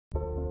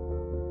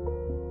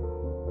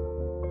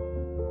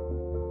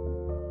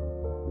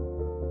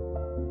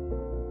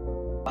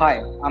Hi,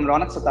 I'm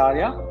Ronak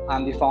Sutaria.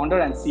 I'm the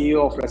founder and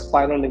CEO of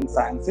Respirer Living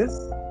Sciences.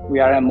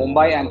 We are a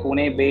Mumbai and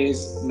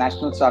Pune-based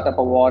National Startup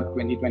Award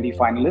 2020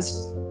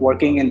 finalist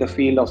working in the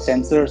field of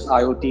sensors,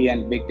 IoT,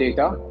 and big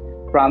data,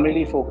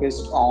 primarily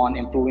focused on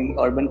improving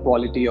urban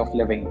quality of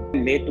living.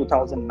 In late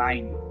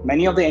 2009,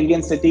 many of the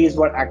Indian cities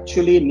were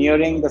actually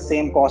nearing the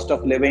same cost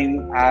of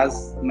living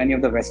as many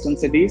of the Western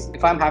cities.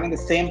 If I'm having the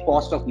same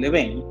cost of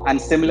living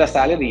and similar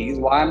salaries,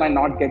 why am I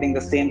not getting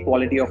the same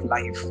quality of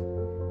life?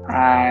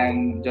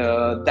 And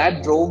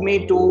that drove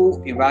me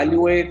to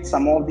evaluate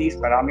some of these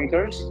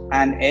parameters,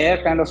 and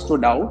air kind of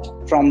stood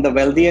out. From the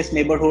wealthiest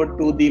neighborhood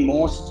to the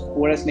most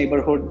poorest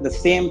neighborhood, the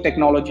same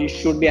technology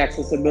should be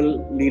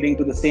accessible, leading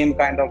to the same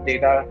kind of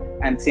data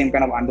and same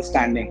kind of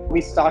understanding.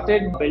 We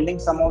started building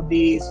some of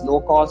these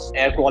low-cost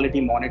air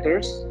quality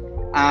monitors,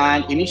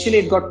 and initially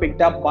it got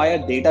picked up by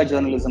a data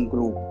journalism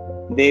group.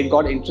 They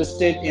got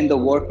interested in the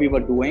work we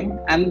were doing,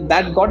 and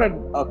that got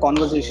a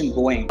conversation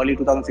going. Early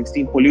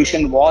 2016,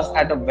 pollution was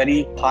at a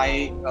very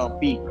high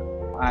peak,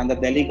 and the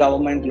Delhi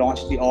government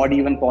launched the odd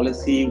even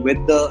policy with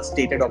the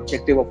stated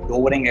objective of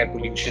lowering air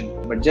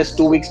pollution. But just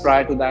 2 weeks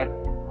prior to that,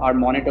 our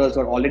monitors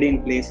were already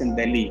in place in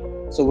Delhi.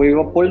 So we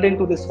were pulled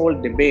into this whole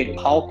debate.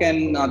 How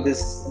can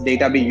this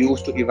data be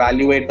used to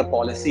evaluate the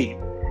policy?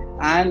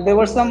 And there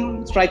were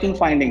some striking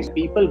findings.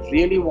 People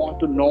really want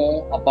to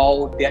know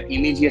about their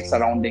immediate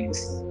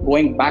surroundings.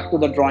 Going back to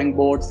the drawing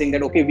board, saying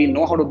that, okay, we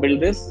know how to build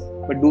this,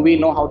 but do we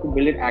know how to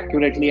build it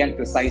accurately and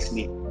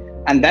precisely?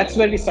 And that's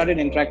where we started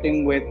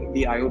interacting with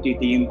the IoT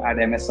team at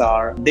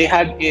MSR. They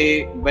had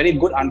a very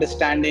good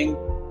understanding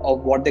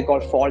of what they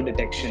call fault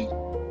detection.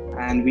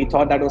 And we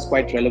thought that was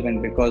quite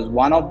relevant because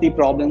one of the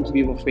problems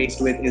we were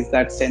faced with is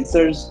that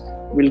sensors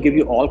will give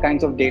you all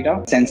kinds of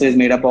data. Sensor is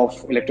made up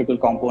of electrical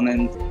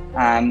components,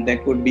 and there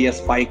could be a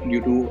spike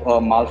due to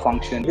a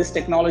malfunction. This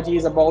technology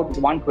is about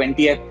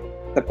 1/20th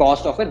the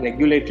cost of a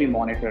regulatory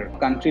monitor. A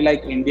country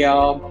like India,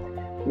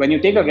 when you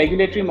take a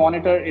regulatory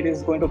monitor, it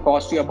is going to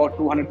cost you about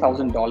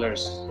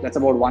 $200,000. That's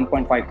about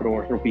 1.5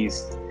 crore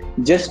rupees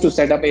just to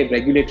set up a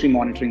regulatory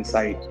monitoring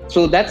site.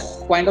 So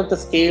that's kind of the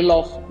scale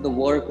of the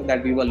work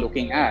that we were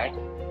looking at.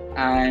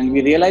 And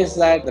we realized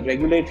that the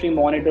regulatory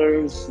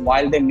monitors,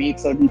 while they meet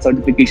certain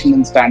certification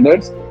and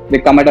standards, they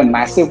come at a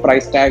massive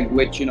price tag,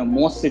 which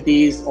most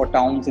cities or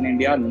towns in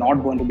India are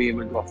not going to be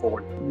able to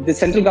afford. The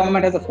central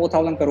government has a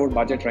 4,000 crore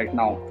budget right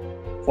now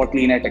for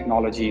clean air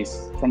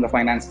technologies from the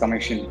Finance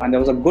Commission. And there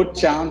was a good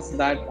chance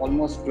that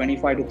almost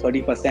 25 to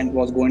 30%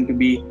 was going to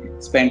be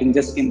spent in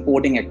just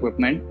importing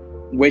equipment,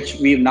 which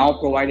we've now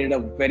provided a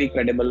very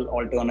credible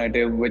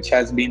alternative, which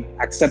has been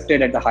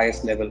accepted at the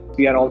highest level.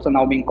 We are also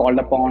now being called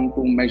upon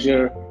to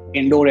measure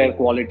indoor air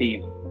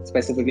quality,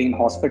 specifically in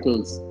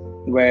hospitals,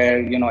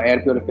 where air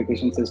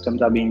purification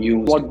systems are being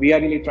used. What we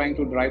are really trying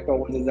to drive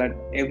towards is that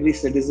every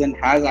citizen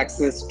has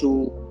access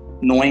to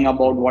knowing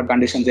about what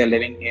conditions they're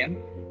living in,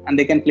 and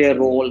they can play a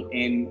role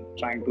in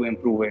trying to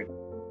improve it.